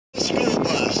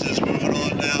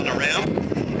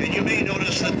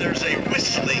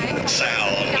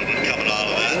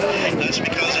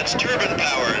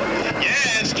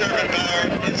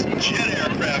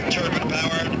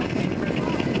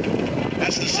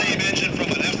engine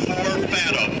from an F4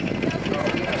 Phantom.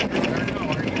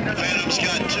 Phantom's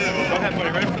got two.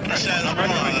 This has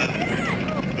one.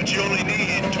 But you only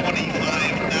need 25,000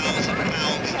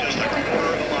 pounds, just a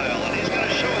quarter of a mile, and he's going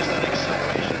to show us that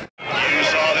acceleration. You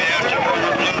saw the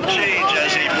afterburner blue change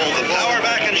as he pulled the power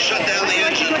back and shut down the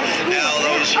engine. Now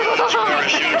those huge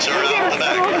parachutes are out the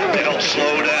back. They don't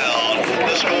slow down.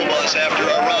 The school bus, after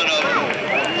a run of